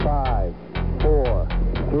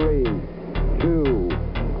3, 2,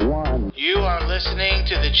 1. You are listening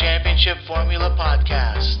to the Championship Formula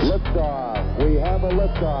Podcast. Liftoff. We have a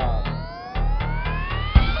liftoff.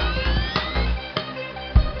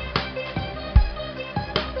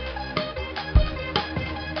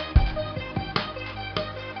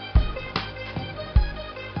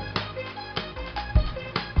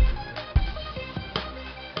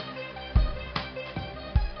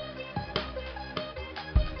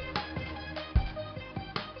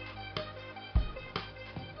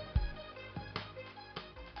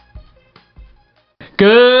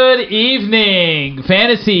 Good evening,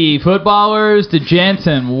 fantasy footballers, degents,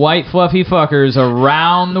 and white fluffy fuckers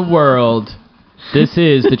around the world. This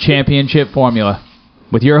is the Championship Formula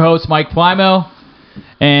with your host, Mike Plymouth.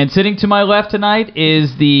 And sitting to my left tonight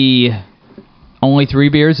is the only 3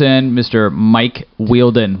 beers in, Mr. Mike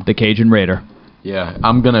Wielden, the Cajun Raider. Yeah,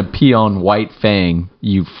 I'm going to pee on White Fang,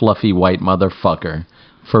 you fluffy white motherfucker,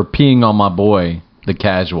 for peeing on my boy, the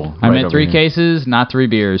casual. I meant 3 cases, not 3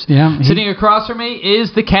 beers. Yeah, Sitting across from me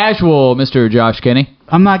is the casual, Mr. Josh Kinney.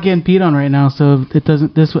 I'm not getting peed on right now, so it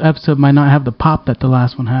doesn't. This episode might not have the pop that the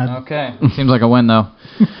last one had. Okay. Seems like a win, though.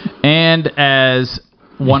 And as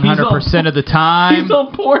 100% of the time... He's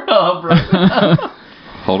on Pornhub right now.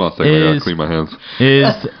 Hold on a second, I gotta clean my hands.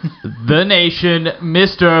 Is the nation,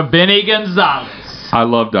 Mr. Benny Gonzalez. I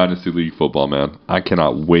love Dynasty League football, man. I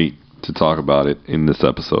cannot wait to talk about it in this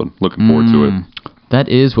episode. Looking forward to it. That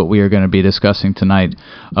is what we are going to be discussing tonight.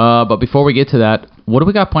 But before we get to that, what do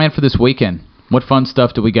we got planned for this weekend? What fun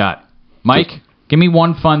stuff do we got? Mike, give me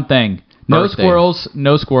one fun thing. No Birthday. squirrels.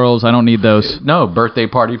 No squirrels. I don't need those. No, birthday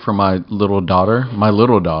party for my little daughter. My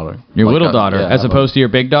little daughter. Your Like little a- daughter, yeah, as opposed to your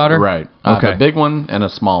big daughter? Right. I have Okay. a big one and a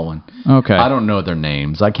small one. Okay. I don't know their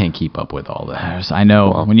names. I can't keep up with all that. I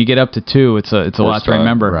know. Wow. When you get up to 2, it's a lot to time.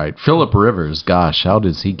 remember. Right. Phillip Rivers, gosh, how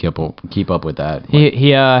does he keep up with that?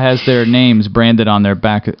 He has their names branded on their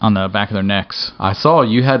back on the back of their necks. I saw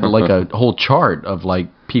you had like a whole chart of like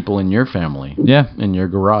people in your family. Yeah. In your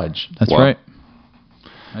garage. That's Wow. right.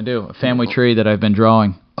 I do. A family tree that I've been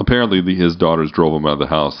drawing. Apparently, his daughters drove him out of the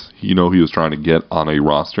house. You know, he was trying to get on a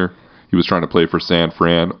roster. He was trying to play for San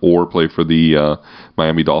Fran or play for the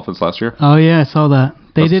Miami Dolphins last year. Oh yeah, I saw that.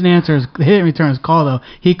 They didn't answer. They didn't return his call though.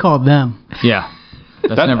 He called them. Yeah.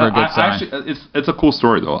 That's never a good sign. Actually, it's a cool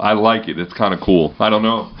story, though. I like it. It's kind of cool. I don't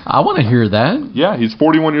know. I want to hear that. Yeah, he's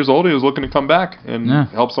 41 years old. He was looking to come back and Yeah.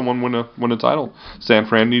 help someone win a title. San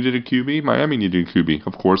Fran needed a QB. Miami needed a QB.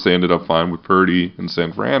 Of course, they ended up fine with Purdy and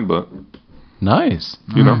San Fran, but, Nice.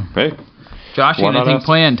 you know, hey. Josh, Why not anything us?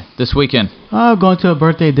 planned this weekend? Oh, going to a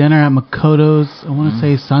birthday dinner at Makoto's. I want to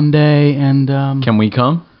say Sunday, and Can we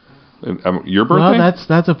come? Your birthday? well,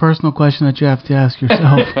 that's a personal question that you have to ask yourself.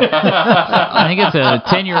 I think it's a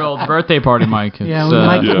 10-year-old birthday party, Mike. It's, yeah,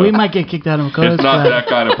 Yeah. we might get kicked out of Makoto's. It's not but, that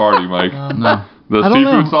kind of party, Mike. no. The I don't know.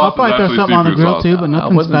 seafood I'll sauce probably is throw actually something on the seafood grill sauce. too, but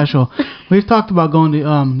nothing wasn't- special. We've talked about going to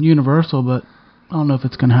Universal, but I don't know if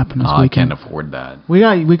it's going to happen this I weekend. can't afford that. We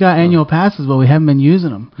got annual passes, but we haven't been using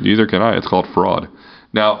them. Neither can I. It's called fraud.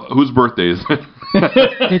 Now, whose birthday is it?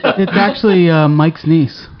 It's actually Mike's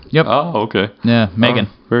niece. Yep. Oh, okay. Yeah, Megan.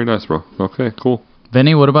 Oh, very nice, bro. Okay, cool.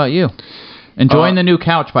 Vinny, what about you? Enjoying the new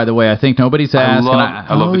couch, by the way. I think nobody's asked.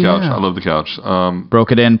 I love Oh, the couch. yeah. I love the couch.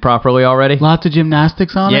 Broke it in properly already? Lots of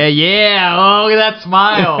gymnastics on Yeah, it. yeah. Oh, look at that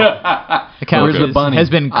smile. The couch Where's the bunny? has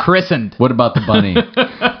been christened. What about the bunny?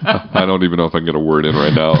 I don't even know if I can get a word in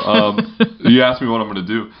right now. You asked me what I'm going to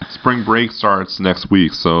do. Spring break starts next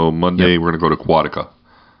week, so Monday we're going to go to Quatica.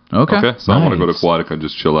 Okay. So I want to go to Nice. Quatica and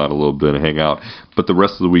just chill out a little bit and hang out. But the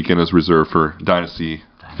rest of the weekend is reserved for Dynasty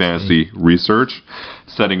Fantasy research,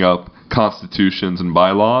 setting up constitutions and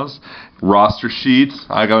bylaws, roster sheets.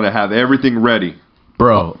 I got to have everything ready.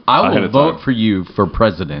 Bro, I Ahead will of vote time. for you for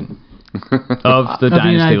president. Of the the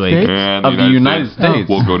Dynasty United League. States? And Of the United States.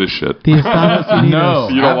 will go to shit. The Estados Unidos. No,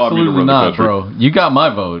 You don't want me to absolutely run the not, country. bro. You got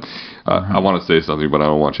my vote. I want to say something, but I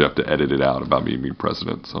don't want you to have to edit it out about me being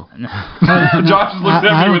president. So Josh is looking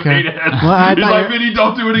I at me don't with care. hate head. Well, I He's thought like, you- Vinny,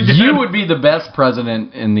 don't do it again. You would be the best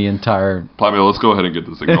president in the entire... Pamela, let's go ahead and get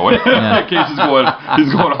this thing going. Casey's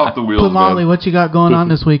going off the wheels, But Molly, man. what you got going on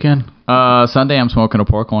this weekend? Sunday, I'm smoking a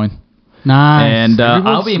pork loin. Nice. And Everyone's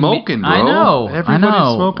I'll be smoking, bro. I know.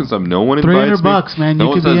 Everybody's smoking some. No one invites me. $300, man. You No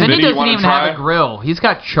one could be says, in- Vinny Vinny, you doesn't want even to try? have a grill. He's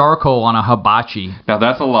got charcoal on a hibachi. Now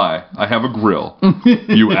that's a lie. I have a grill.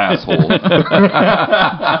 You asshole.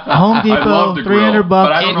 Home I Depot, love the grill, $300.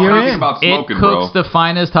 but I don't know You're anything in. about It smoking, cooks bro. the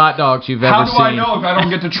finest hot dogs you've How ever do I seen. know if I don't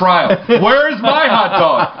get to try them? Where's my hot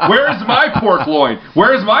dog? Where's my pork loin?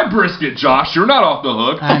 Where's my brisket, Josh? You're not off the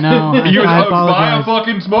hook. I know. You I buy a apologize.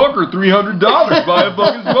 fucking smoker, $300. Buy a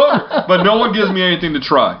fucking smoker, but no one gives me anything to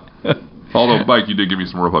try. Although, Mike, you did give me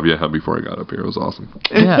some rope yeah, before I got up here. It was awesome.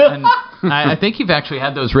 Yeah, and I think you've actually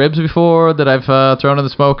had those ribs before that I've thrown in the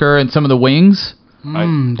smoker, and some of the wings.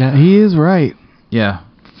 He is right. Yeah.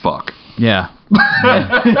 Fuck. Yeah.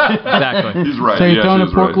 Exactly. He's right. So you're throwing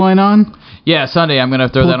a pork loin on? Yeah, Sunday I'm gonna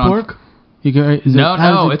throw that on. Pork? You go,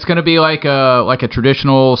 No, it's gonna be like a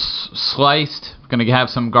traditional sliced. Gonna have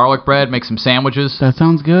some garlic bread, make some sandwiches. That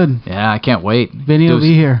sounds good. Yeah, I can't wait. Vinny will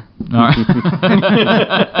be here. All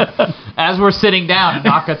right. As we're sitting down and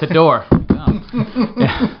knock at the door.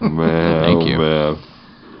 Man, Thank you. Man.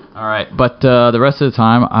 All right, but the rest of the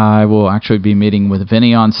time, I will actually be meeting with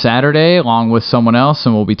Vinny on Saturday, along with someone else,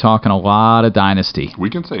 and we'll be talking a lot of Dynasty. We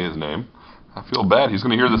can say his name. I feel bad. He's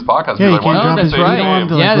going to hear this podcast. Yeah, and be you like, why can't don't you drop his say name. his You don't want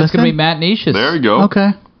name? him to, Yeah, that's going to be listen? Matt Nicias. There you go. Okay.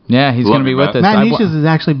 Yeah, he's Love going to be you, with Matt. us. Matt Nicias has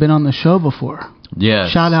actually been on the show before.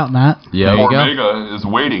 Yes. Shout out, Matt. Yeah. There you Poor go. Vega is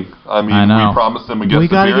waiting. I mean, I know. we promised him a guest We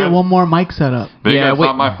got to appearance. get one more mic set up. Vega, Yeah, it's wait.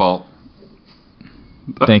 not my fault.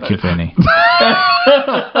 Thank you, Vinny.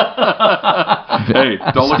 Hey,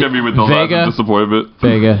 don't look at me with those eyes Vega. of disappointment.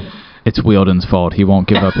 Vega, it's Wheeldon's fault. He won't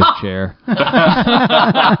give up his chair.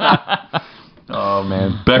 Oh,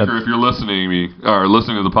 man. Becker, if you're listening to me or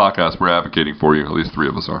listening to the podcast, we're advocating for you. At least 3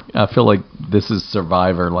 of us are. I feel like this is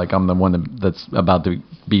Survivor. Like I'm the one that's about to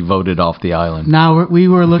be voted off the island. Now, we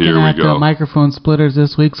were looking Here we at go. microphone splitters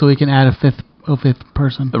this week so we can add a fifth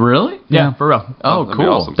person. Really? Yeah, for real. Oh, That'd be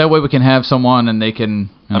cool. awesome. That way we can have someone and they can...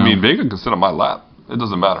 you I know- mean, Vega can sit on my lap. It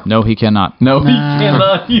doesn't matter. No, he cannot. No, he Nah.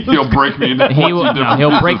 cannot. He'll break me into 14 He will, different he'll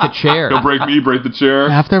pieces. break the chair. He'll break me, break the chair.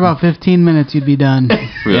 After about 15 minutes, you'd be done.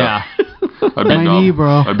 Yeah. I'd be My numb. knee,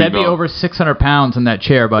 bro. I'd That'd be numb. over 600 pounds in that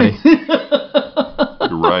chair, buddy.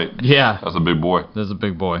 You're right. Yeah. That's a big boy. That's a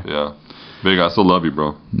big boy. Yeah. Vega, I still love you,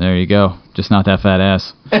 bro. There you go. Just not that fat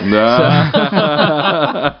ass. Nah.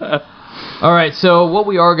 All right, so what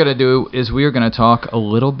we are going to do is we are going to talk a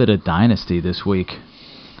little bit of Dynasty this week.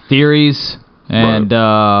 Theories and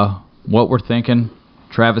what we're thinking.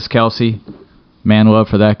 Travis Kelce, man love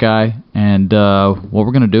for that guy, and what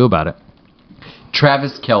we're going to do about it.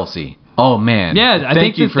 Travis Kelce. Oh, man. Yeah, I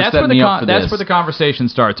Thank think you for that's setting where me up for that's this. where the conversation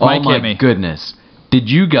starts. Oh, Mike, my hit me. goodness. Did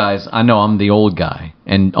you guys, I know I'm the old guy,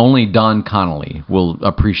 and only Don Connolly will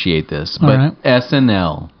appreciate this, but right.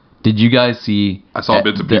 SNL, did you guys see I saw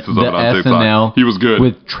bits and pieces of the it on TikTok. SNL He was good.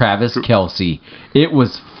 with Travis Kelce? It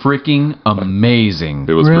was freaking amazing.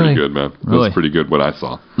 It was Really? pretty good, man. It Really? was pretty good what I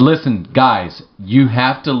saw. Listen, guys, you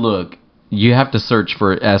have to search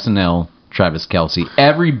for SNL Travis Kelce.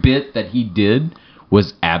 Every bit that he did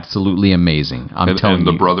was absolutely amazing. I'm telling And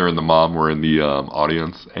the you. brother and the mom were in the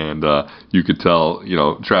audience, and you could tell,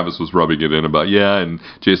 Travis was rubbing it in about, and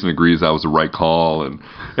Jason agrees that was the right call, and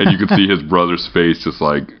you could see his brother's face just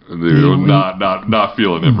like, not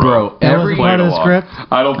feeling it, bro. Bro, That was every part of the along. script?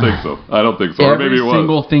 I don't think so. Or Every maybe it was.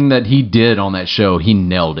 single thing that he did on that show, he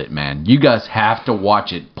nailed it, man. You guys have to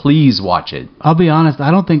watch it. Please watch it. I'll be honest,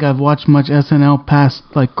 I don't think I've watched much SNL past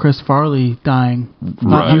like Chris Farley dying.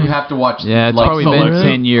 Right. You have to watch. Yeah, it's like, probably so- been Really?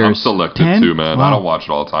 10 I'm years. selective 10? too, man. Wow. I don't watch it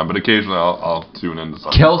all the time, but occasionally I'll tune into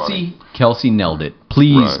something funny. Kelsey nailed it.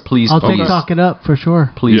 Please, Right. please, I'll please, TikTok it up for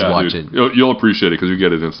sure. please Yeah, watch dude. it. You'll appreciate it because you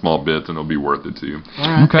get it in small bits, and it'll be worth it to you.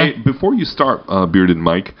 Okay. Hey, before you start, Bearded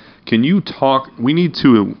Mike, can you talk? We need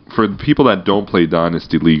to, for the people that don't play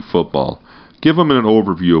Dynasty League football, give them an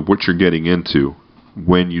overview of what you're getting into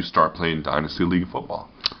when you start playing Dynasty League football.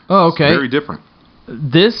 Oh, okay. It's very different.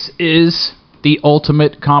 This is the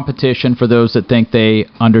ultimate competition for those that think they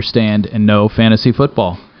understand and know fantasy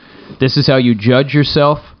football. This is how you judge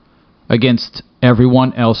yourself against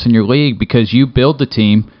everyone else in your league because you build the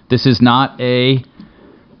team. This is not a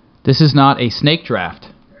snake draft.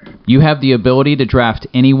 You have the ability to draft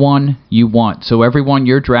anyone you want. So everyone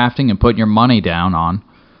you're drafting and putting your money down on,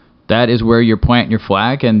 that is where you're planting your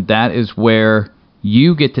flag, and that is where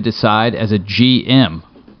you get to decide as a GM,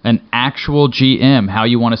 an actual GM, how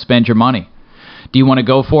you want to spend your money. Do you want to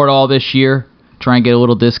go for it all this year? Try and get a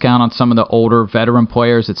little discount on some of the older veteran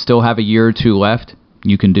players that still have a year or two left?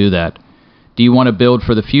 You can do that. Do you want to build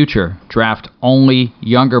for the future? Draft only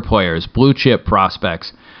younger players, blue chip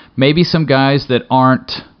prospects. Maybe some guys that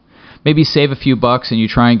aren't, maybe save a few bucks and you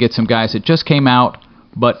try and get some guys that just came out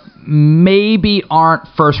but maybe aren't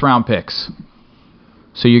first round picks.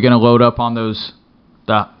 So you're going to load up on those,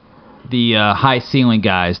 the high ceiling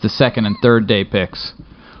guys, the second and third day picks.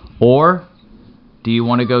 Or do you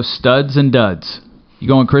want to go studs and duds? You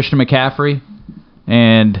going Christian McCaffrey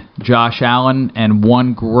and Josh Allen and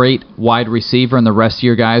one great wide receiver, and the rest of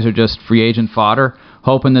your guys are just free agent fodder,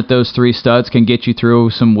 hoping that those 3 studs can get you through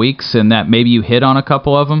some weeks and that maybe you hit on a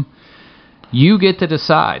couple of them? You get to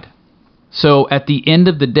decide. So at the end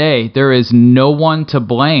of the day, there is no one to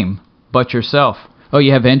blame but yourself. Oh,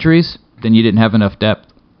 you have injuries? Then you didn't have enough depth.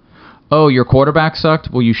 Oh, your quarterback sucked?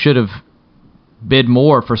 Well, you should have bid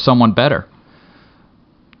more for someone better.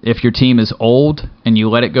 If your team is old and you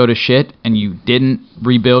let it go to shit and you didn't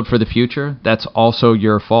rebuild for the future, that's also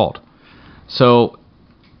your fault. So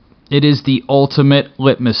it is the ultimate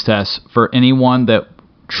litmus test for anyone that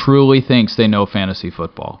truly thinks they know fantasy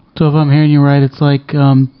football. So if I'm hearing you right, it's like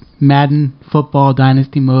Madden football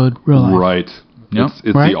dynasty mode, real life. Right. Yep.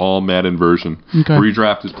 It's Right? the all Madden version. Okay.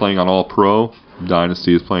 Redraft is playing on all pro.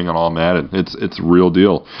 Dynasty is playing on all Madden. It's real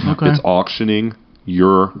deal. Okay. It's auctioning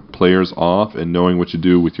your players off and knowing what you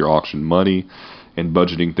do with your auction money and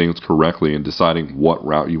budgeting things correctly and deciding what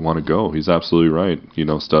route you want to go. He's absolutely right.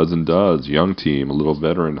 Studs and duds, young team, a little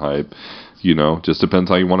veteran hype. Just depends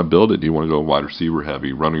how you want to build it. Do you want to go wide receiver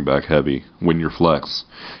heavy, running back heavy, win your flex,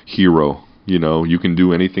 hero? You can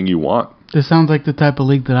do anything you want. This sounds like the type of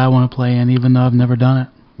league that I want to play in, even though I've never done it.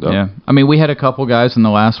 Yep. Yeah. I mean, we had a couple guys in the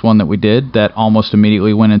last one that we did that almost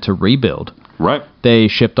immediately went into rebuild. Right. They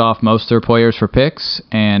shipped off most of their players for picks,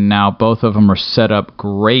 and now both of them are set up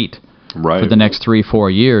great Right. for the next 3-4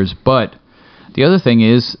 years. But the other thing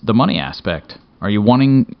is the money aspect. Are you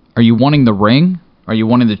wanting the ring? Are you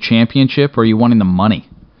wanting the championship? Or are you wanting the money?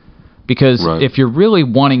 Because Right. if you're really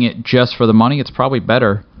wanting it just for the money, it's probably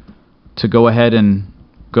better to go ahead and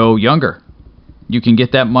go younger. You can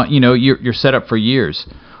get that money. You're set up for years.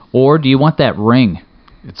 Or do you want that ring?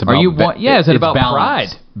 It's about is it about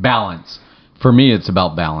balance. pride? Balance. For me, it's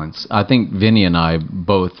about balance. I think Vinny and I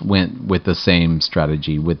both went with the same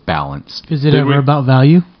strategy with balance. Is it Did ever we? about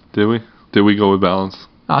value? Did we? Did we go with balance?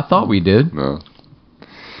 I thought we did. No.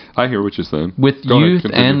 I hear what you're saying. With Go ahead, youth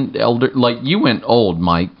continue. and elder, like you went old,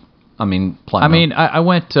 Mike. I mean, platinum. I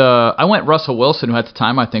went Russell Wilson, who at the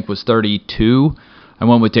time I think was 32. I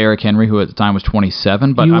went with Derrick Henry, who at the time was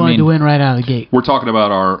 27. But You wanted to win right out of the gate. We're talking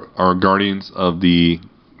about our Guardians of the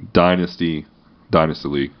Dynasty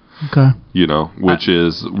League, Okay. which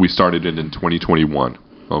is we started it in 2021.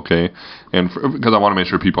 Okay, and because I want to make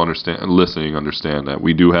sure people understand that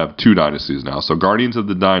we do have two dynasties now. So Guardians of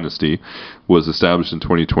the Dynasty was established in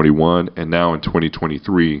 2021, and now in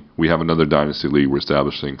 2023 we have another dynasty league. We're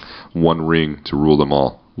establishing one ring to rule them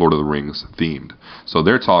all, Lord of the Rings themed. So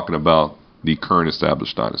they're talking about the current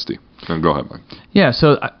established dynasty. And go ahead, Mike. Yeah,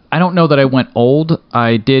 so I don't know that I went old.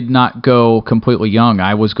 I did not go completely young.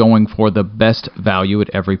 I was going for the best value at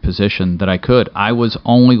every position that I could. I was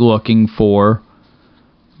only looking for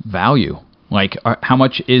value. Like, how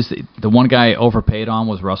much is the one guy I overpaid on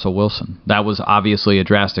was Russell Wilson. That was obviously a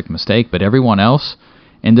drastic mistake, but everyone else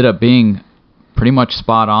ended up being pretty much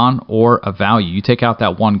spot on or a value. You take out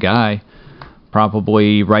that one guy,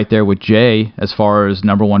 probably right there with Jay as far as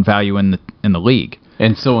number one value in the league.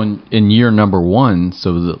 And so in year number one,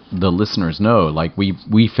 so the listeners know, like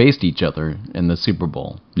we faced each other in the Super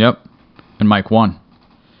Bowl. Yep. And Mike won.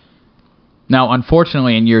 Now,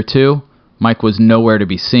 unfortunately, in year two, Mike was nowhere to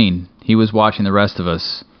be seen. He was watching the rest of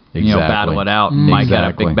us, battle it out. And Mike had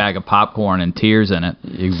a big bag of popcorn and tears in it,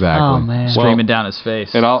 Exactly. Oh, man. streaming down his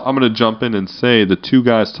face. And I'm going to jump in and say the two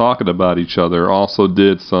guys talking about each other also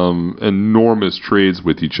did some enormous trades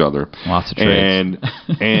with each other. Lots of trades.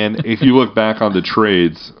 And if you look back on the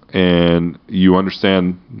trades and you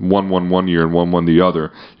understand one year and one the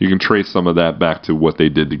other, you can trace some of that back to what they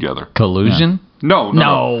did together. Collusion? No,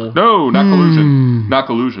 not collusion. Not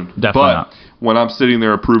collusion. Definitely but not. when I'm sitting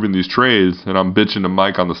there approving these trades and I'm bitching to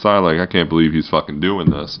Mike on the side like, I can't believe he's fucking doing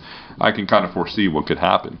this, I can kind of foresee what could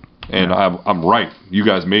happen. And I'm right. You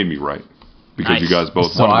guys made me right. Because Nice. you guys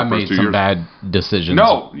both So won I in the made first 2 some years. bad decisions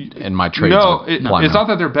in my trades. No, with it's Platinum. not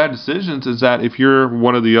that they're bad decisions. It's that if you're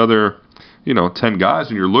one of the other, 10 guys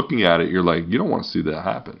and you're looking at it, you're like, you don't want to see that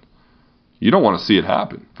happen. You don't want to see it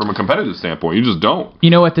happen from a competitive standpoint. You just don't.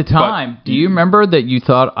 At the time, do you remember that you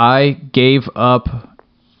thought I gave up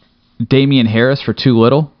Damian Harris for too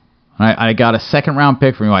little? I got a second-round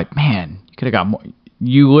pick from you. Like, man, you could have got more.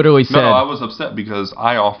 You literally said... No, I was upset because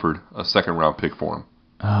I offered a second-round pick for him.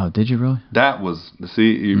 Oh, did you really? That was Mike.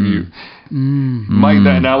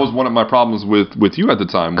 That was one of my problems with you at the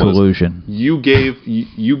time. Was Collusion. You gave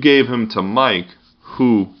him to Mike,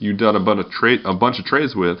 who you done a bunch of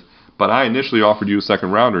trades with. But I initially offered you a second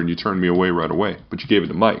rounder, and you turned me away right away. But you gave it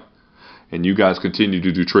to Mike, and you guys continued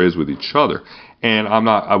to do trades with each other. And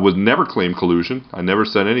I would never claim collusion. I never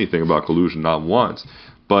said anything about collusion, not once.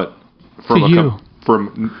 But to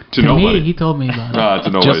nobody. Me, he told me about it. To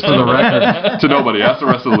nobody. Just for the record. To nobody. Ask the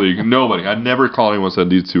rest of the league. Nobody. I never called anyone and said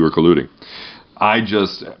these two are colluding. I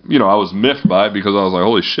just, I was miffed by it because I was like,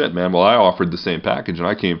 holy shit, man. Well, I offered the same package and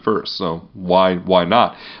I came first. So why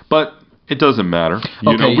not? But It doesn't matter.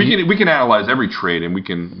 You Okay, know, we can analyze every trade and we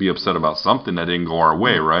can be upset about something that didn't go our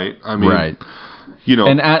way, right? I mean, Right. You know,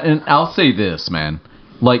 And I'll say this, man.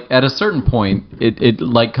 Like at a certain point, it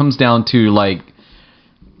like comes down to like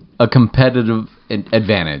a competitive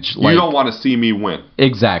advantage. Like, you don't want to see me win,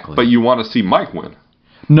 exactly. but you want to see Mike win.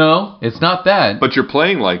 No, it's not that. But you're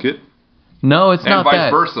playing like it, No, it's and not vice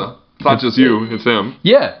that. versa. It's not just you; it's him.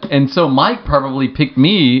 Yeah, and so Mike probably picked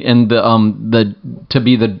me in the to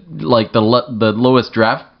be the lowest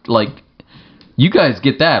draft. Like, you guys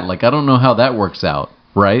get that? Like, I don't know how that works out,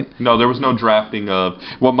 right? No, there was no drafting of.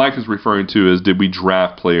 What Mike is referring to is, did we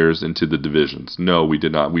draft players into the divisions? No, we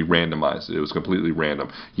did not. We randomized it. It was completely random.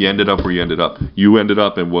 You ended up where you ended up. You ended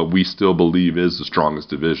up in what we still believe is the strongest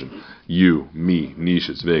division. You, me,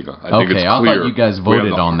 Nishis, Vega. I think it's clear. I thought you guys We have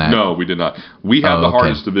voted on that. No, we did not. We have Oh, the okay.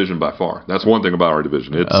 hardest division by far. That's one thing about our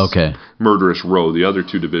division. It's Okay. murderous row. The other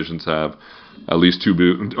two divisions have at least two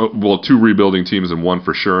rebuilding teams in one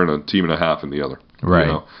for sure, and a team and a half in the other. Right.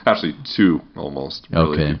 You know? Actually, two almost, really,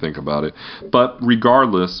 Okay. if you think about it. But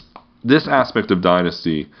regardless, this aspect of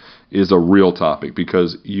Dynasty is a real topic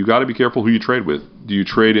because you got to be careful who you trade with. Do you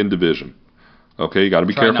trade in division? Okay, you got to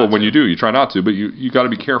be careful when you do. You try not to, but you got to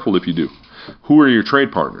be careful if you do. Who are your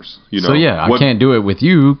trade partners? You know. So yeah, I can't do it with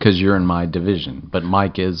you because you're in my division, but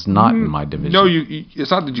Mike is not in my division. No, it's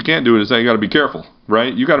not that you can't do it. It's that you got to be careful,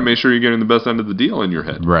 right? You got to make sure you're getting the best end of the deal in your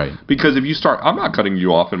head, Right. Because if you start, I'm not cutting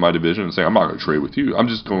you off in my division and saying I'm not going to trade with you. I'm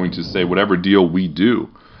just going to say whatever deal we do,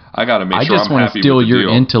 I got to make sure I'm want happy to steal with the your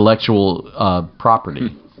deal. intellectual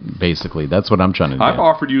property. Basically, that's what I'm trying to do. I've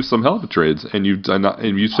offered you some hell of a trades, and you said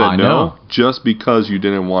I no know. just because you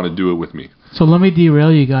didn't want to do it with me. So let me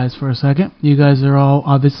derail you guys for a second. You guys are all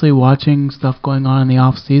obviously watching stuff going on in the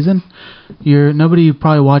off season. Nobody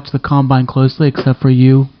probably watched the combine closely except for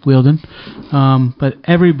you, Wielden. But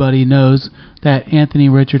everybody knows that Anthony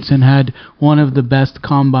Richardson had one of the best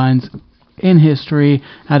combines in history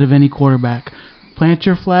out of any quarterback. Plant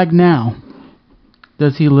your flag now.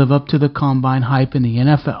 Does he live up to the combine hype in the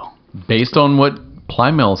NFL? Based on what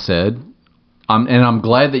Plymel said, and I'm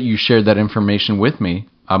glad that you shared that information with me.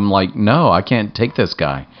 I'm like, no, I can't take this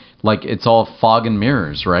guy. Like, it's all fog and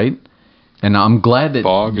mirrors, right? And I'm glad that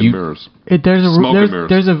Fog and mirrors. Smoke and mirrors.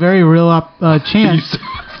 There's a very real chance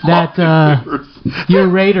that your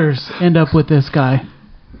Raiders end up with this guy.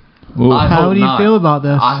 How do you feel about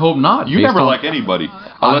this? I hope not. You never like anybody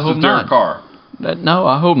unless hope it's Derek not. Carr. No,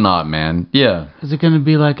 I hope not, man. Yeah. Is it going to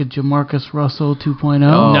be like a Jamarcus Russell 2.0?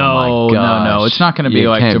 Oh, No, my gosh. no. It's not going to be It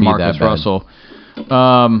like can't be that Jamarcus bad.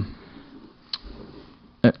 Russell.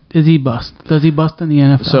 Is he bust? Does he bust in the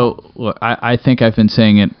NFL? So look, I think I've been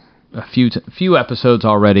saying it a few episodes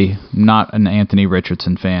already. Not an Anthony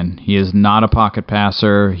Richardson fan. He is not a pocket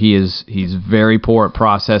passer. He's very poor at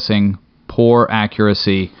processing, poor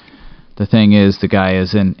accuracy. The thing is, the guy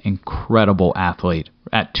is an incredible athlete.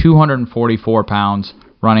 At 244 pounds,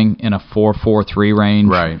 running in a 4.43 range.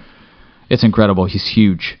 Right. It's incredible. He's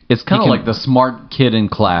huge. It's kind He of can- like the smart kid in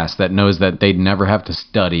class that knows that they'd never have to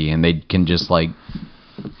study and they can just like...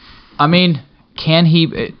 I mean, can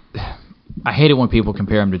he... I hate it when people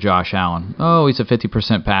compare him to Josh Allen. Oh, he's a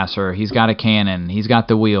 50% passer. He's got a cannon. He's got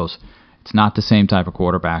the wheels. It's not the same type of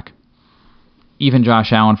quarterback. Even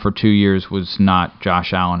Josh Allen for 2 years was not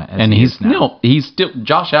Josh Allen. And he's still...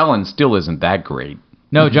 Josh Allen still isn't that great.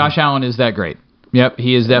 No, Josh Allen is that great. Yep,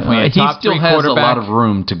 he is definitely a top he still 3 has a quarterback. lot of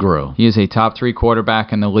room to grow. He is a top 3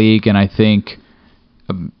 quarterback in the league, and I think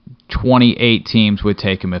 28 teams would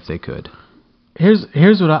take him if they could. Here's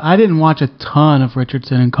what I didn't watch a ton of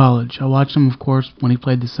Richardson in college. I watched him, of course, when he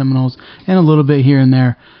played the Seminoles and a little bit here and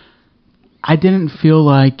there. I didn't feel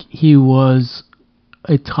like he was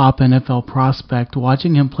a top NFL prospect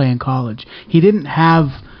watching him play in college. He didn't have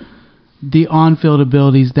the on-field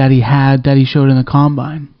abilities that he showed in the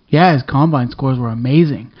combine. Yeah, his combine scores were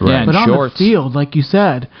amazing. Yeah, but and on shorts. the field, like you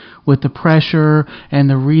said, with the pressure and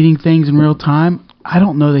the reading things in real time, I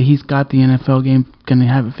don't know that he's got the NFL game going to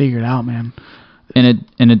have it figured out, man.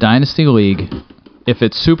 In a dynasty league, if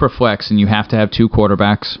it's super flex and you have to have 2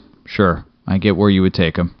 quarterbacks, sure, I get where you would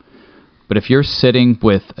take them. But if you're sitting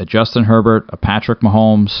with a Justin Herbert, a Patrick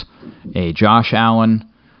Mahomes, a Josh Allen,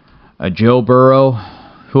 a Joe Burrow,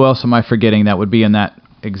 who else am I forgetting that would be in that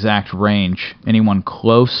exact range? Anyone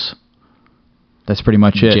close? That's pretty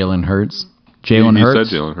much it. Jalen Hurts. Jalen He Hurts?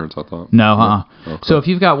 said Jalen Hurts, I thought. No, Okay. So if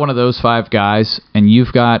you've got one of those 5 guys and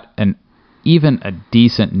you've got even a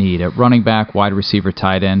decent need at running back, wide receiver,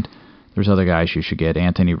 tight end, there's other guys you should get.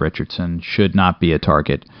 Anthony Richardson should not be a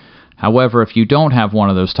target. However, if you don't have one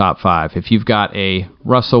of those top 5, if you've got a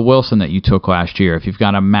Russell Wilson that you took last year, if you've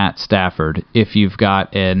got a Matt Stafford, if you've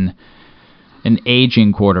got an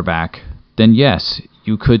aging quarterback, then yes,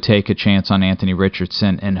 you could take a chance on Anthony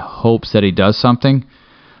Richardson in hopes that he does something.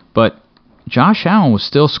 But Josh Allen was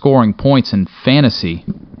still scoring points in fantasy,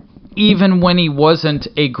 even when he wasn't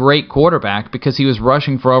a great quarterback, because he was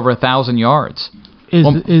rushing for over 1,000 yards.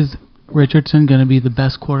 Is Richardson going to be the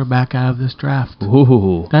best quarterback out of this draft?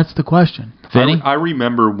 Ooh. That's the question. Vinny? I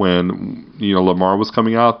remember when Lamar was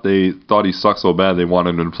coming out, they thought he sucked so bad they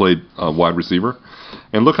wanted him to play wide receiver.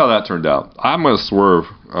 And look how that turned out. I'm going to swerve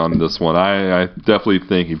on this one. I definitely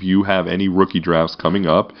think if you have any rookie drafts coming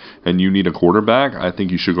up and you need a quarterback, I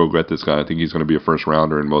think you should go get this guy. I think he's going to be a first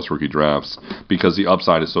rounder in most rookie drafts because the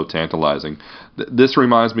upside is so tantalizing. This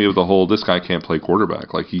reminds me of the whole, this guy can't play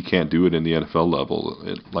quarterback. Like, he can't do it in the NFL level.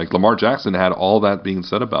 Like, Lamar Jackson had all that being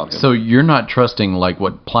said about him. So you're not trusting, like,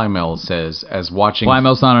 what Plymel says as watching...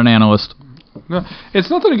 Plymel's not an analyst. No, it's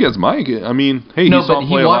nothing against Mike. I mean, hey, No, he saw but him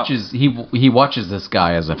he play watches. He watches this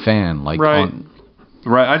guy as a fan, like Right.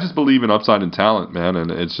 Right. I just believe in upside and talent, man,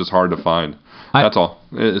 and it's just hard to find. That's all.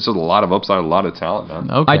 It's just a lot of upside, a lot of talent,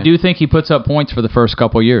 man. Okay. I do think he puts up points for the first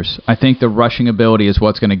couple years. I think the rushing ability is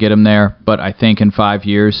what's going to get him there, but I think in 5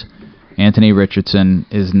 years, Anthony Richardson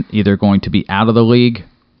is either going to be out of the league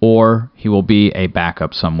or he will be a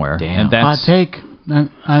backup somewhere. Damn. And that's, Hot take.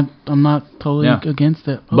 I'm not totally against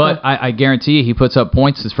it. Okay. But I guarantee you he puts up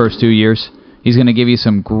points his first 2 years. He's going to give you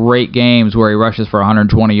some great games where he rushes for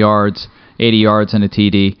 120 yards, 80 yards, and a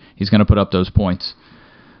TD. He's going to put up those points.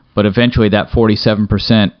 But eventually that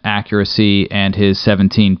 47% accuracy and his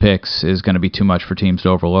 17 picks is going to be too much for teams to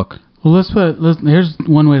overlook. Well, here's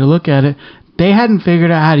one way to look at it. They hadn't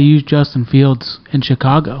figured out how to use Justin Fields in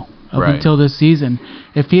Chicago up until this season.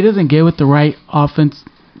 If he doesn't get with the right offensive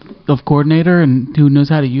coordinator and who knows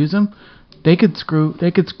how to use him, they could screw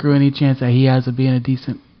any chance that he has of being a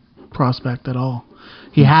decent prospect at all.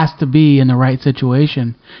 He has to be in the right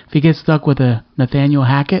situation. If he gets stuck with a Nathaniel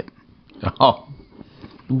Hackett, that's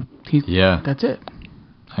it.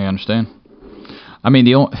 I understand. I mean,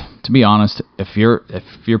 to be honest, if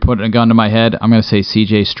you're putting a gun to my head, I'm going to say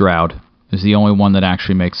C.J. Stroud is the only one that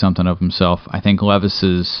actually makes something of himself. I think Levis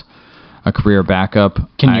is a career backup.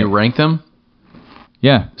 Can you rank them?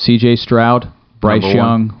 Yeah, C.J. Stroud, Bryce Number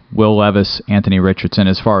Young, one. Will Levis, Anthony Richardson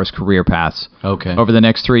as far as career paths. Okay. Over the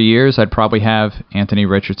next 3 years, I'd probably have Anthony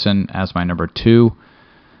Richardson as my number 2,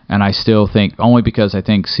 and I still think, only because I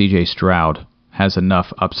think C.J. Stroud has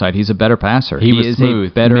enough upside. He's a better passer. He was is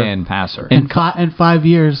smooth. a better Man. passer. In 5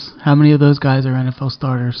 years, how many of those guys are NFL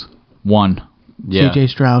starters? 1. Yeah. C.J.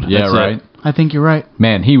 Stroud. Yeah, That's right. it. I think you're right.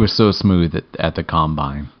 Man, he was so smooth at the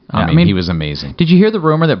combine. Yeah, I mean, he was amazing. Did you hear the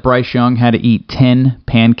rumor that Bryce Young had to eat 10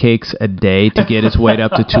 pancakes a day to get his weight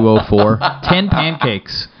up to 204? 10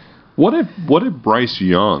 pancakes. What if Bryce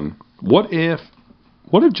Young? What if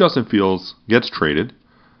Justin Fields gets traded?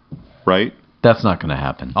 Right? That's not going to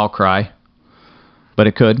happen. I'll cry. But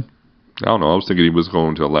it could. I don't know. I was thinking he was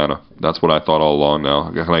going to Atlanta. That's what I thought all along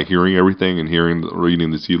now. Like hearing everything and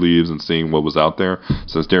reading the tea leaves and seeing what was out there.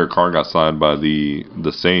 Since Derek Carr got signed by the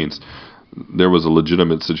Saints, there was a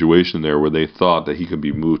legitimate situation there where they thought that he could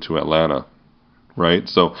be moved to Atlanta. Right?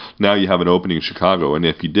 So now you have an opening in Chicago. And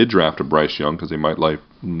if you did draft a Bryce Young, because they might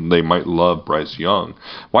love Bryce Young,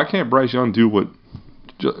 why can't Bryce Young do what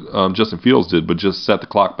Justin Fields did, but just set the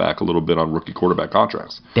clock back a little bit on rookie quarterback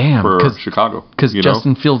contracts for Chicago? Because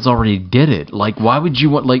Justin Fields already did it. Like, why would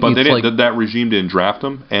you want? Like, but it's that regime didn't draft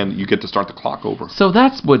him, and you get to start the clock over. So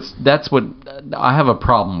that's what I have a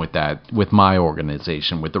problem with that with my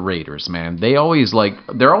organization, with the Raiders. Man, they're always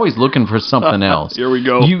looking for something else. Here we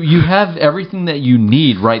go. You have everything that you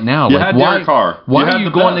need right now. You had Derek Carr. Why are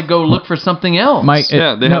you going to go look for something else? Mike, they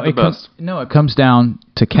have the best. It comes down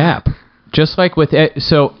to cap. Just like with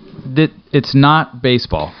it's not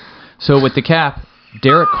baseball. So with the cap,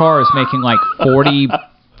 Derek Carr is making like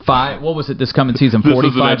 45. What was it this coming season? This is an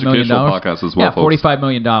 $45 million. educational podcast as well, Yeah, folks. $45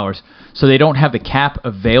 million. So they don't have the cap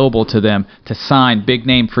available to them to sign big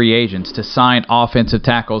name free agents, to sign offensive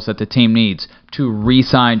tackles that the team needs, to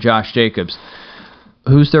re-sign Josh Jacobs.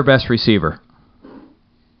 Who's their best receiver?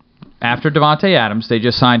 After Devontae Adams, they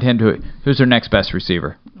just signed him to it. Who's their next best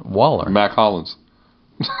receiver? Waller. Mac Hollins.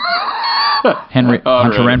 Hunter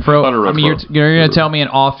Renfrow. Hunter I mean, you're going to tell me an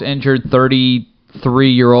oft-injured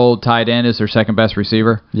 33-year-old tight end is their second best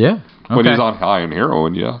receiver? Yeah. When he's on high and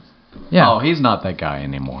heroin, yeah. Yeah. Oh, he's not that guy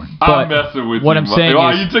anymore. I'm messing with you. What I'm saying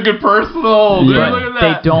is, you took it personal. Dude, but look at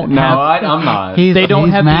that. they don't No, have. I'm not. They don't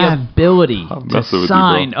he's have mad. the ability I'm to messing with you,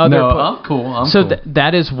 sign bro. other. No, I'm cool. So cool.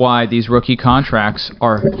 that is why these rookie contracts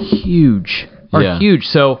are huge. Huge.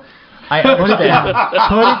 So I understand.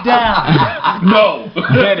 Put it down. No.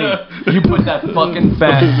 Benny, You put that fucking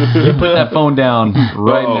you put that phone down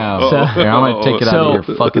right now. Here, I'm gonna take it out of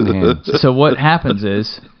your fucking hands. So what happens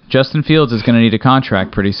is Justin Fields is going to need a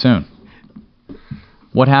contract pretty soon.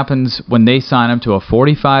 What happens when they sign him to a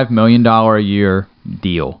 $45 million a year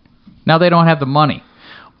deal? Now they don't have the money.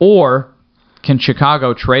 Or can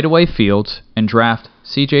Chicago trade away Fields and draft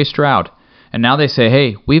C.J. Stroud? And now they say,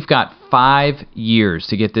 hey, we've got 5 years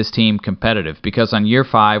to get this team competitive because on year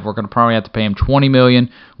 5 we're going to probably have to pay him $20 million,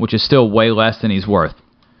 which is still way less than he's worth.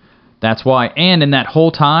 That's why. And in that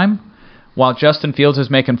whole time, while Justin Fields is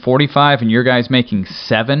making 45 and your guy's making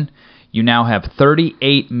 7, you now have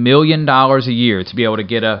 $38 million a year to be able to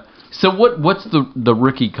get a... So what's the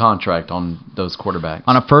rookie contract on those quarterbacks?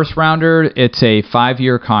 On a first rounder, it's a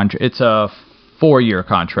 5-year contract. It's a 4-year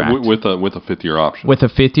contract with a 5th-year option. with a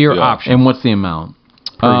 5th-year option. And what's the amount?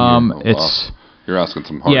 It's wow. You're asking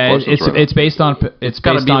some hard questions. it's based on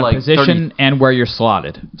gotta be like position 30. and where you're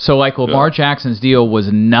slotted. So like Lamar Jackson's deal was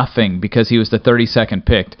nothing because he was the 32nd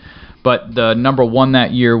picked, but the number 1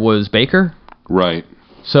 that year was Baker. Right.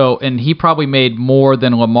 So and he probably made more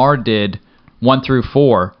than Lamar did 1 through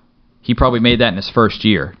 4. He probably made that in his first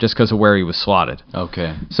year just because of where he was slotted.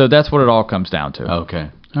 Okay. So that's what it all comes down to. Okay.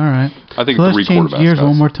 All right. I think So three let's change quarterbacks, gears guys.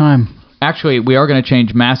 one more time. Actually, we are going to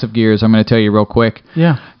change massive gears. I'm going to tell you real quick.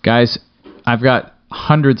 Yeah. Guys, I've got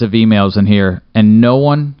hundreds of emails in here, and no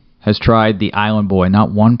one has tried the Island Boy.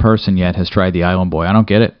 Not one person yet has tried the Island Boy. I don't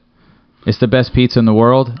get it. It's the best pizza in the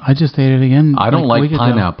world. I just ate it again. I don't a like week ago.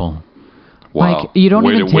 pineapple. Wow. Like, you don't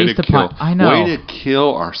Way even to- way taste to the pine. kill- I know. Way to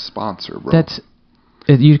kill our sponsor, bro.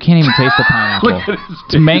 You can't even taste the pineapple. Look at his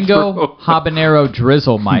It's face, mango bro. habanero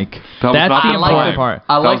drizzle, Mike. That was That's not the the important time. part.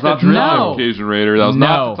 I That like was the not the drizzle. time, Cajun Raider. That was No.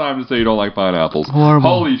 not the time to say you don't like pineapples. Horrible.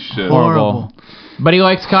 Holy shit. Horrible. But he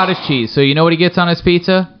likes cottage cheese. So you know what he gets on his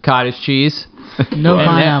pizza? Cottage cheese. No And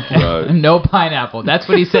pineapple. Right. No pineapple. That's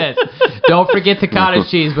what he says. Don't forget the cottage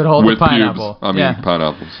cheese, but hold With the pineapple. pubes. I mean, yeah.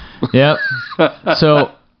 pineapples. Yep.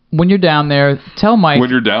 So when you're down there, tell Mike When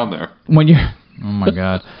you're down there. oh my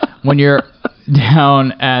God, when you're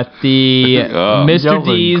down at the Mr. Yelling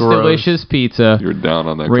D's gross. Delicious Pizza, You're down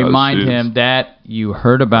on that remind cottage cheese. him that you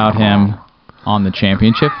heard about him on the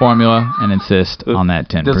championship formula and insist on that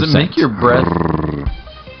 10%. Does it make your breath?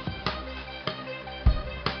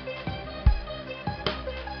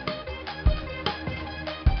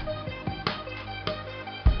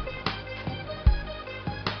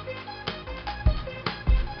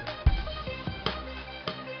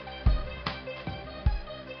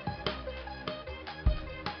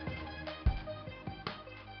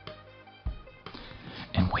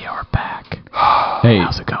 And we are back. Hey,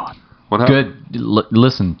 How's it going? What happened? good.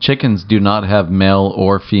 Listen, chickens do not have male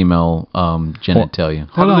or female genitalia.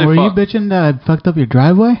 Hold do on. they Were you fuck? bitching that I fucked up your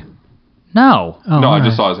driveway? No. Oh, No, all I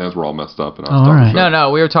just right. saw his hands were all messed up, and I Oh, was all talking right. shit.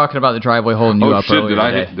 No, we were talking about the driveway holding you Oh up shit! earlier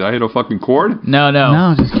today. Did I hit a fucking cord? No.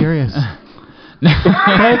 No, just curious. Put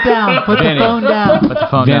it down. Put the Vinny. phone down. Put the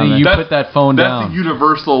phone down Vinny, there. you That's- put that phone That's down. a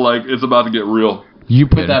universal. Like it's about to get real. You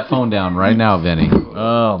put that phone down right now, Vinny.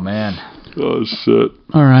 Oh, man. Oh shit!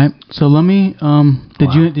 All right. So let me.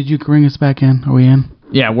 Did you bring us back in? Are we in?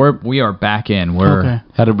 Yeah, we are back in. We're Okay.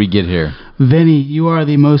 How did we get here? Vinny, you are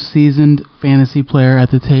the most seasoned fantasy player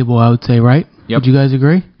at the table, I would say, right? Yep. Would you guys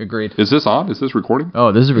agree? agreed. Is this on? Is this recording?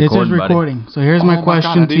 Oh, this is This recording, is buddy. recording. So here's Oh my God,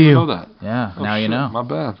 question I to didn't even you. know that. Yeah, Oh, now you shit, know. My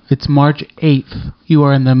bad. It's March 8th. You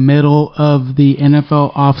are in the middle of the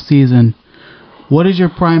NFL offseason. What is your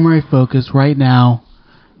primary focus right now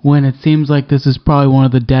when it seems like this is probably one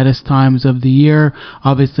of the deadest times of the year?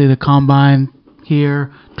 Obviously, the combine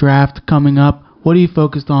here, draft coming up. What are you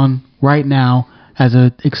focused on right now as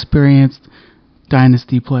an experienced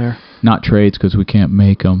Dynasty player? Not trades because we can't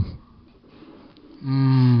make them.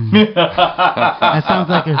 That sounds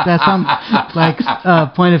like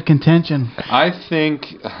a point of contention. I think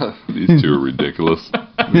these two are ridiculous.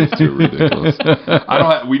 These two are ridiculous.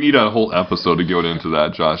 We need a whole episode to go into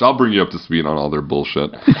that, Josh. I'll bring you up to speed on all their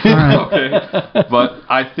bullshit. Okay, but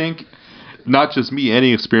I think not just me,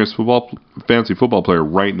 any experienced fantasy football player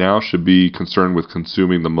right now should be concerned with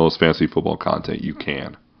consuming the most fantasy football content you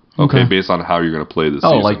can. Okay, based on how you're going to play this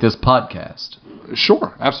season. Like this podcast.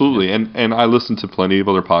 Sure, absolutely. And I listen to plenty of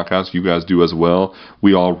other podcasts. You guys do as well.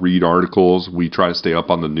 We all read articles. We try to stay up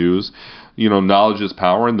on the news. You know, knowledge is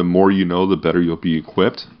power, and the more you know, the better you'll be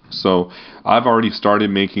equipped. So I've already started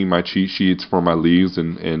making my cheat sheets for my leagues.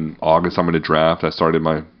 In August, I'm going to draft. I started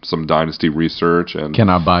some Dynasty research. And Can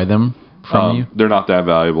I buy them from you? They're not that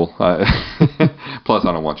valuable. Plus,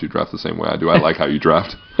 I don't want you to draft the same way I do. I like how you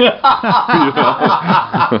draft. You know?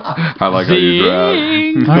 I like how you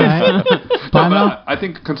draft. All right. No, but I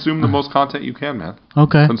think consume the most content you can, man.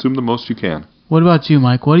 Okay. Consume the most you can. What about you,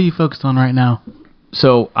 Mike? What are you focused on right now?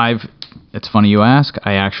 So it's funny you ask.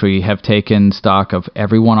 I actually have taken stock of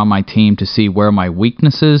everyone on my team to see where my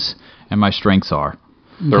weaknesses and my strengths are.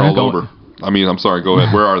 They're all over. I mean, I'm sorry. Go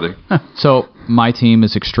ahead. Where are they? So my team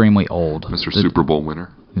is extremely old. Mr. Super Bowl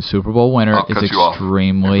winner. The Super Bowl winner I'll is cut you off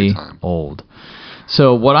extremely every time. old.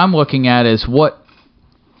 So what I'm looking at is what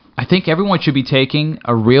I think everyone should be taking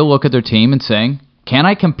a real look at their team and saying, can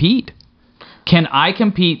I compete? Can I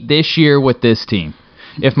compete this year with this team?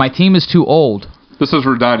 If my team is too old. This is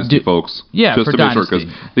for Dynasty, folks. Yeah, just for to make sure,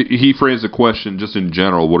 Dynasty. because he phrased the question just in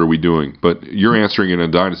general, what are we doing? But you're answering it in a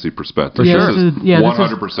Dynasty perspective. For sure. This is this is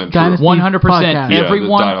 100% true. Dynasty 100%. podcast. Yeah,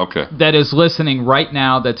 Everyone okay. that is listening right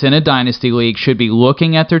now that's in a Dynasty League should be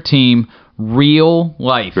looking at their team real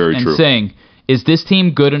life Very and true. saying, is this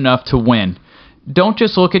team good enough to win? Don't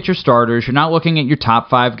just look at your starters. You're not looking at your top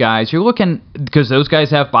 5 guys. You're looking, because those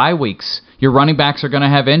guys have bye weeks. Your running backs are going to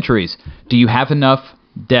have injuries. Do you have enough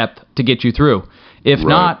depth to get you through? If Right.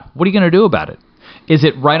 not, what are you going to do about it? Is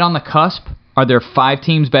it right on the cusp? Are there 5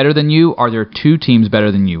 teams better than you? Are there 2 teams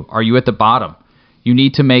better than you? Are you at the bottom? You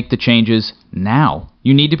need to make the changes now.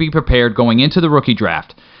 You need to be prepared going into the rookie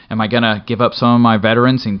draft. Am I going to give up some of my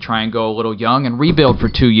veterans and try and go a little young and rebuild for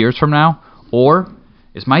 2 years from now? Or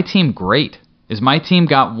is my team great? Is my team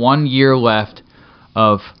got 1 year left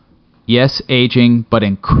of, yes, aging, but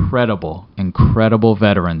incredible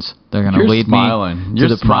veterans? They're going to You're lead smiling. me You're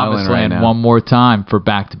to the smiling promised right land now. one more time for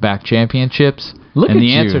back-to-back championships. Look and at the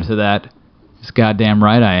you. answer to that is goddamn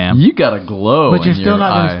right I am. You got a glow But you're in still your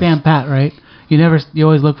not going to eyes. stand pat, right? You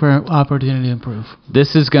always look for an opportunity to improve.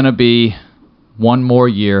 This is going to be one more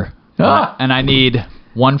year. Ah. And I need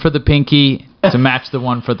one for the pinky to match the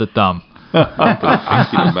one for the thumb.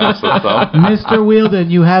 Mr. Wielden,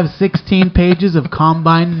 you have 16 pages of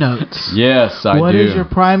combine notes. Yes, I What do. is your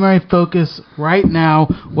primary focus right now?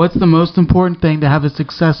 What's the most important thing to have a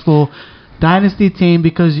successful Dynasty team,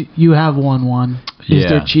 because you have won one? Is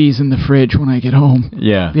there cheese in the fridge when I get home?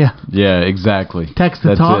 Yeah. Yeah. Yeah, exactly. Text to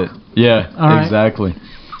That's talk? it. Yeah, All right. exactly.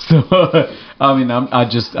 So, I mean, I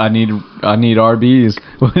need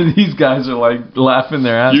RBs. These guys are like laughing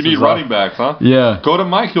their asses You need off. running backs, huh? Yeah. Go to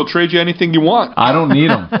Mike. He'll trade you anything you want. I don't need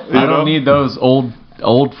them. I know? don't need those old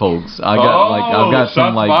folks. I've got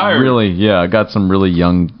some shots fired. I got some really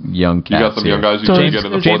young cats. You got some young guys you So can James- get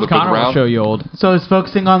in the James 4th or 5th Conner will round. show you old. So it's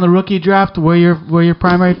focusing on the rookie draft, where your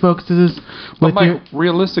primary focus is But with your. Mike,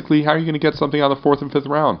 realistically, how are you going to get something out of the 4th and 5th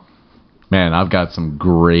round? Man, I've got some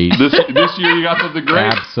great. This year you got something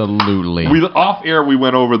great. Absolutely. Off air, we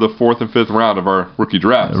went over the 4th and 5th round of our rookie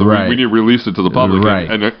draft. So Right. we need to release it to the public. Right.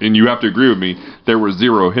 And you have to agree with me, there were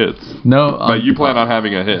 0 hits. No, But you plan on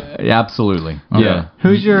having a hit. absolutely. Okay. Yeah.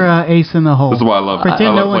 Who's your ace in the hole? This is why I love Pretend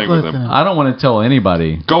I love no one's playing with him. listening. I don't want to tell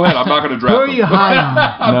anybody. Go ahead. I'm not going to draft Who are him. you high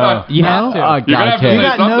on? No. You have to. You're going to have to okay. say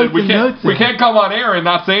got something. notes We and can't, notes we in. can't come on air and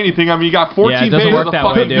not say anything. I mean, you got 14 Yeah, it doesn't pages work of that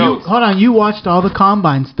way, fucking dude. notes. Hold on, you watched all the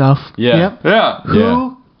combine stuff. Yeah. Yep. Yeah.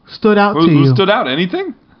 Who stood out to Who you? stood out?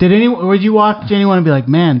 Anything? Would you watch anyone and be like,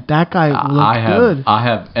 man, that guy looked good? I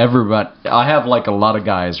have everybody. I have like a lot of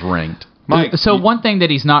guys ranked. Mike. So one thing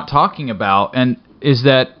that he's not talking about is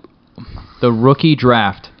that the rookie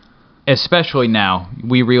draft, especially now,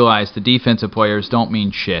 we realize the defensive players don't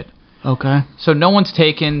mean shit. Okay. So no one's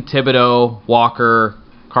taken Thibodeau, Walker,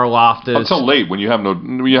 Karloftis. Until late when you have no interest.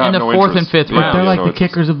 In the 4th and 5th round. They're you like have the no interest.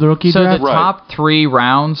 kickers of the rookie So draft. the top 3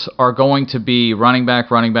 rounds are going to be running back,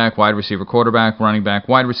 wide receiver, quarterback, running back,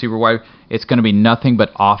 wide receiver, wide. It's going to be nothing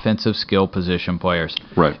but offensive skill position players.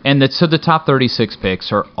 Right. And so the top 36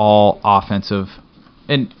 picks are all offensive,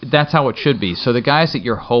 and that's how it should be. So the guys that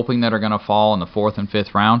you're hoping that are going to fall in the 4th and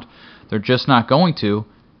 5th round, they're just not going to,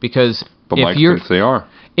 because But if Mike you're thinks they are.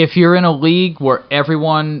 if you're in a league where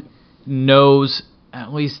everyone knows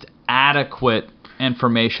at least adequate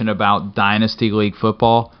information about Dynasty League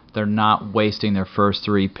football, they're not wasting their first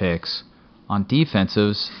 3 picks on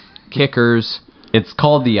defensives, kickers. It's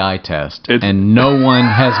called the eye test, It's- and no one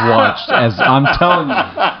has watched. As I'm telling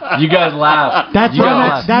you, you guys laugh. That's you what guys I'm,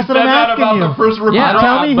 laugh. that's what Said I'm that asking about you. the first rookie Yeah, draft.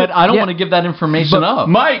 tell me- but I don't Yeah. want to give that information up.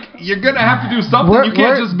 Mike, you're going to have to do something. We're- You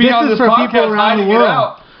can't just be this on is this for people podcast around the hiding it world.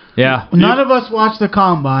 out. Yeah. None of us watch the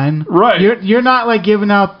combine. Right. You're not like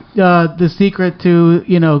giving out the secret to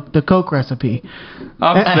the Coke recipe.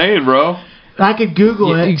 I'm saying, bro. I could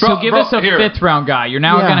Google it. So give Bro, us a here. 5th round guy. You're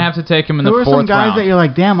now Yeah. going to have to take him in the Who are 4th some guys round. that you're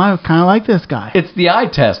like, damn, I kind of like this guy? It's the eye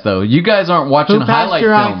test, though. You guys aren't watching Who passed highlight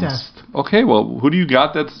your films. eye test? Okay, well, who do you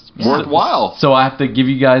got that's worthwhile? So I have to give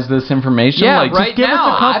you guys this information. Yeah, like, right give us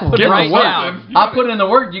now. a couple. I put Give in us the work, work. then. I put in the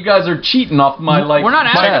work. You guys are cheating off my like. We're not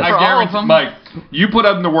asking test. for all of them. Mike, You put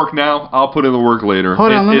in the work now. I'll put in the work later.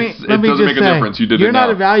 Hold on, let me It doesn't just make a say, difference. You did you're it not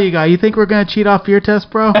now. a value guy. You think we're going to cheat off your test,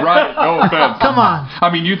 bro? Right, no offense. Come on. I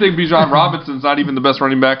mean, you think Bijan Robinson's not even the best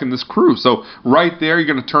running back in this crew. So right there,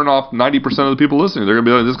 you're going to turn off 90% of the people listening. They're going to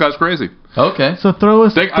be like, this guy's crazy. Okay. So throw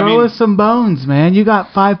us some bones, man. You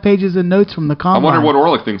got 5 pages of notes from the I combine. wonder what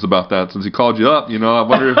Orlick thinks about that since he called you up. You know, I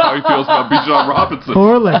wonder how he feels about Bijan Robinson.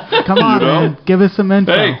 Orlick, come on, You know? man. Give us some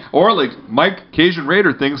info. Hey, Orlick, Mike Cajun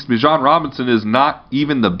Raider thinks Bijan Robinson is not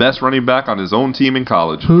even the best running back on his own team in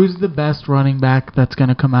college. Who's the best running back that's going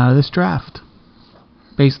to come out of this draft?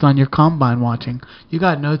 Based on your combine watching. You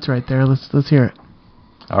got notes right there. Let's hear it.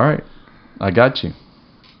 All right. I got you.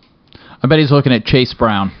 I bet he's looking at Chase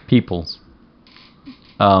Brown. Peoples.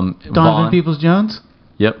 Donovan Vaughn. Peoples-Jones?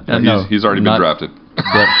 Yep. Yeah, he's already been drafted.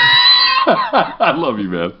 Yep. I love you,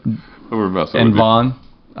 man. We're messing And with you. Vaughn.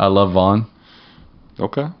 I love Vaughn.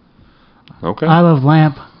 Okay. I love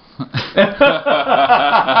Lamp.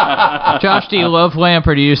 Josh, do you love Lamp,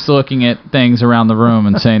 or are you just looking at things around the room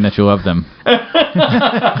and saying that you love them?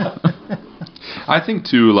 I think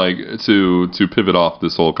to pivot off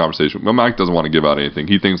this whole conversation. Well, Mike doesn't want to give out anything.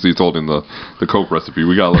 He thinks he's holding the Coke recipe.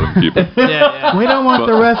 We gotta let him keep it. Yeah. We don't want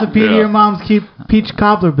the recipe to your mom's peach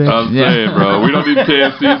cobbler, bitch. I'm saying, bro. We don't need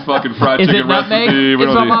KFC's fucking fried Is it chicken nutmeg? recipe. We It's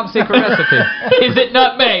don't my need. mom's secret recipe. Is it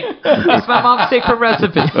nutmeg? It's my mom's secret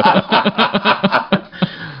recipe.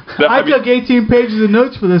 I took 18 pages of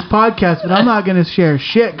notes for this podcast, but I'm not going to share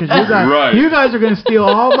shit because Right. you guys are going to steal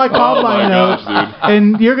all my combine notes, gosh,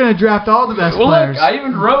 and you're going to draft all the best players. I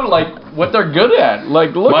even wrote what they're good at.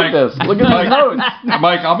 Look Mike, at this. Look at these notes.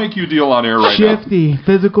 Mike, I'll make you a deal on air right now. Shifty,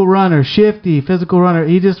 physical runner.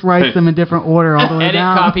 He just writes them in different order all the way Edit,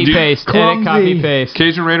 down. copy, paste. Edit, copy, paste.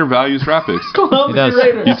 Cajun Raider values draft picks. He does.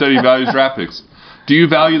 He said he values draft picks. Do you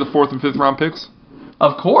value the 4th and 5th round picks?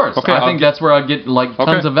 Of course. Okay, I think that's where I get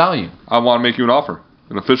tons of value. I want to make you an offer,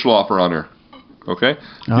 an official offer on air. Okay?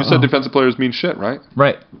 You said defensive players mean shit, right?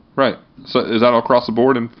 Right. Right. So is that all across the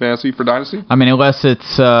board in fantasy for Dynasty? I mean, unless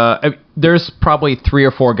it's there's probably 3 or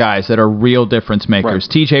 4 guys that are real difference makers.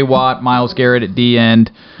 Right. T.J. Watt, Miles Garrett at D end.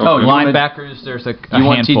 Oh, you want linebackers. There's a You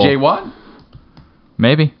want handful. T.J. Watt?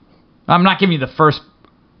 Maybe. I'm not giving you the first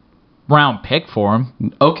round pick for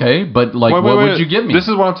him. Okay, but what would you give me? This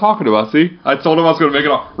is what I'm talking about, see? I told him I was going to make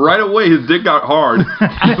it off. Right away, his dick got hard.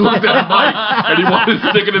 He looked at Mike, and he wanted to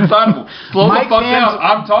stick it inside of him. Slow Mike the fuck Sam's down.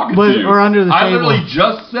 I'm talking to you. or under the I table. literally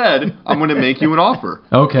just said, I'm going to make you an offer.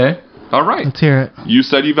 Okay. All right. Let's hear it. You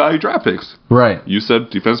said you value draft picks. Right. You said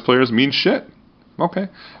defense players mean shit. Okay.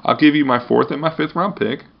 I'll give you my 4th and my 5th round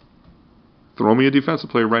pick. Throw me a defensive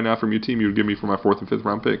player right now from your team you would give me for my 4th and 5th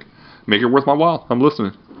round pick. Make it worth my while. I'm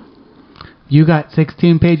listening. You got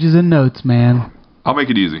 16 pages of notes, man. I'll make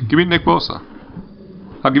it easy. Give me Nick Bosa.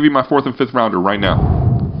 I'll give you my 4th and 5th rounder right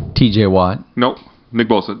now. T.J. Watt. Nope. Nick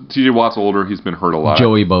Bosa. T.J. Watt's older. He's been hurt a lot.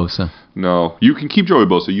 Joey Bosa. No. You can keep Joey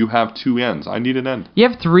Bosa. You have 2 ends. I need an end. You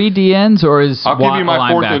have 3 DNs, or is I'll Watt give you my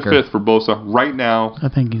a 4th and linebacker? 5th for Bosa right now. I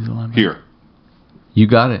think he's a linebacker. Here. You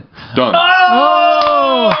got it. Done.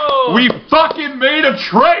 Oh! We fucking made a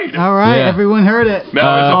trade. All right, Yeah. everyone heard it.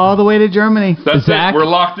 Now it's All the way to Germany. That's Zach? it. We're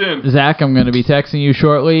locked in. Zach, I'm going to be texting you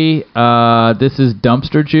shortly. This is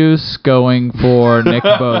Dumpster Juice going for Nick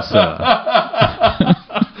Bosa.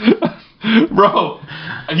 Bro,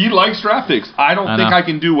 he likes draft picks. I don't think know. I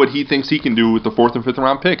can do what he thinks he can do with the 4th and 5th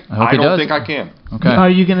round pick. I hope he don't does. think I can. Okay. Are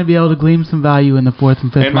you going to be able to glean some value in the 4th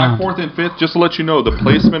and 5th And my round? 4th and 5th, just to let you know, the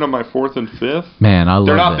placement of my 4th and 5th, Man, I love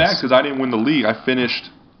they're not bad this. because I didn't win the league. I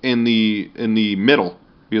finished in the middle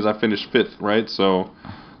because I finished 5th, right? So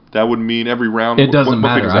that would mean every round. It doesn't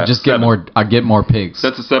what pick matter. is I that? just get 7th. more. I get more picks.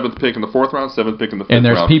 That's the 7th pick in the 4th round, 7th pick in the 5th And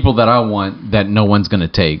there's round. people that I want that no one's gonna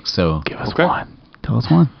take. So Give us Okay. one. Tell us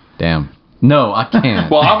one. damn. No, I can't.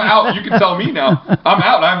 Well, I'm out. You can tell me now. I'm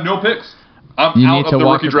out. I have no picks. I'm You out need of to the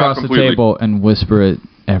walk rookie across draft the completely. table and whisper it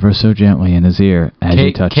ever so gently in his ear as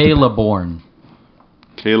you touch Kayla Bourne.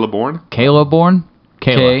 Kayla Bourne? Kayla Bourne?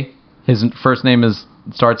 Kayla. K. His first name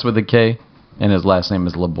starts with a K, and his last name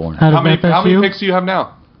is LeBourne. Out How of many FSU? picks do you have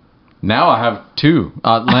now? Now I have 2.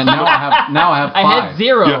 Now I have 5. I had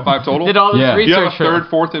 0. You have 5 total? Did all this Yeah. You have a research. for 3rd,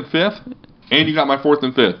 4th, and 5th? And you got my 4th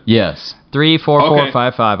and 5th. Yes. 3, 4, 4, Okay.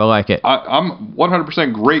 5, 5. I like it. I'm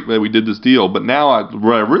 100% great that we did this deal, but now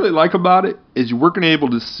what I really like about it is we're going to be able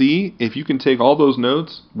to see if you can take all those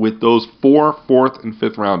notes with those 4th, 4th, and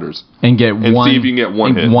 5th rounders And get and one. see if you can get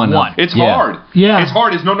one hit. One. It's Yeah. hard. Yeah. It's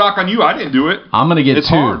hard. It's no knock on you. I didn't do it. I'm gonna get It's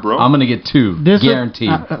 2. hard, bro. I'm gonna get 2.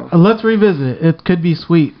 Guaranteed. Let's revisit it. It could be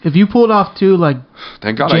sweet. If you pulled off 2, like,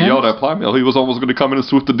 Thank God I Gems? yelled at Plymail. He was almost going to come in and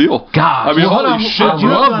sweep the deal. Gosh. I mean, hold holy on, shit, how'd you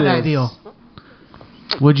bro. do on that deal?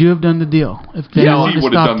 Would you have done the deal if they Yeah, wanted he to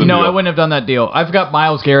would have stop done the you? No, deal. I wouldn't have done that deal. I've got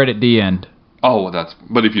Myles Garrett at D end. Oh,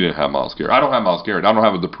 but if you didn't have Myles Garrett. I don't have Myles Garrett. I don't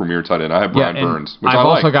have the premier tight end. I have Brian and Burns, which I've I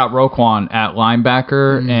like. also got Roquan at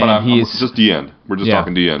linebacker, and but I'm he's just D-end. We're just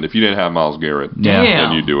talking D-end. If you didn't have Myles Garrett, Yeah.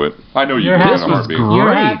 then you do it. I know you You're do happy. in a This was heartbeat. great.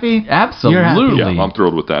 You're happy? Absolutely. Yeah, I'm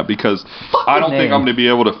thrilled with that because I don't think I'm going to be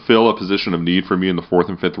able to fill a position of need for me in the 4th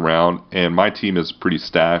and 5th round, and my team is pretty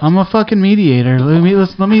stacked. I'm a fucking mediator. Let me mediate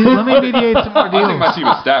some more I think my deals. team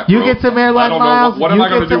is stacked. You bro. get some I airline don't miles. know what am you I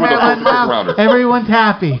going to get do with some the 4th and airline 5th miles. rounder. Everyone's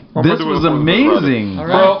happy. What am I This doing was with the 4th and 5th rounder? amazing.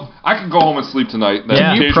 Bro, I can go home and sleep tonight. That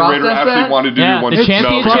Can you Cajun Raider process actually that? wanted to Yeah, do one. the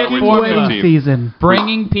championship No, formula. team. Season.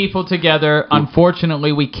 bringing people together.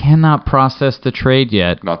 Unfortunately, we cannot process the trade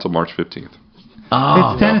yet. Not till March 15th.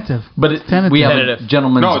 Oh. It's tentative. But It's tentative. we have a Tentative.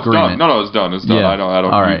 gentleman's No, it's agreement. done. No, it's done. It's done. Yeah. I don't.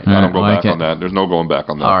 All right. I don't go I like back it. on that. There's no going back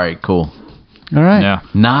on that. All right, cool. All right. Yeah.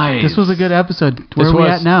 Nice. This was a good episode. Where This are we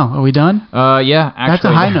was- at now? Are we done? Yeah, actually. That's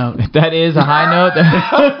a high note. That is a high note.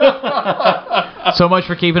 So much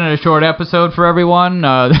for keeping it a short episode for everyone.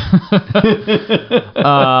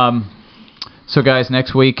 So, guys,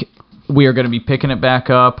 next week we are going to be picking it back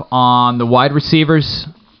up on the wide receivers.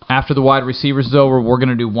 After the wide receivers is over, we're going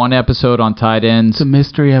to do one episode on tight ends. It's a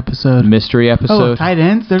mystery episode. Mystery episode. Oh, tight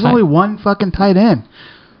ends? There's only one fucking tight end.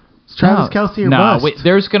 It's Travis Kelce or bust. wait,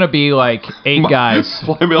 there's going to be like 8 guys.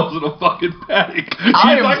 Flymail's in a fucking panic.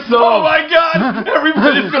 I He's am like, so- oh my god,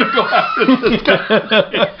 everybody's gonna go after this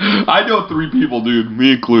guy. I know 3 people, dude,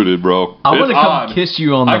 me included, bro. I want to It's come on. kiss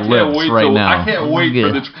you on the I can't lips wait right now. I can't wait for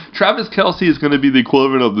the Travis Kelce is going to be the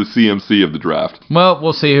equivalent of the CMC of the draft. Well,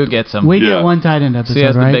 we'll see who gets them. We Yeah. get one tight end episode, See who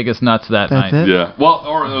has right? the biggest nuts that That's night. it? Yeah, well,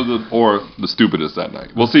 or the stupidest that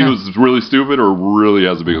night. We'll see who's really stupid or really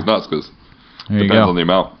has the biggest nuts because There you depends go. on the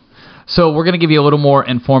amount. So we're going to give you a little more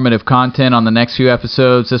informative content on the next few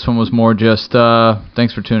episodes. This one was more just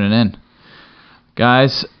thanks for tuning in.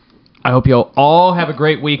 Guys, I hope you'll all have a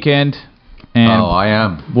great weekend. And I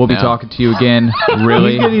am. we'll be Yeah. talking to you again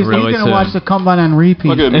really, He's really gonna soon. watch the Combine on repeat.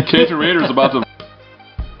 Look at the Cajun Raiders about to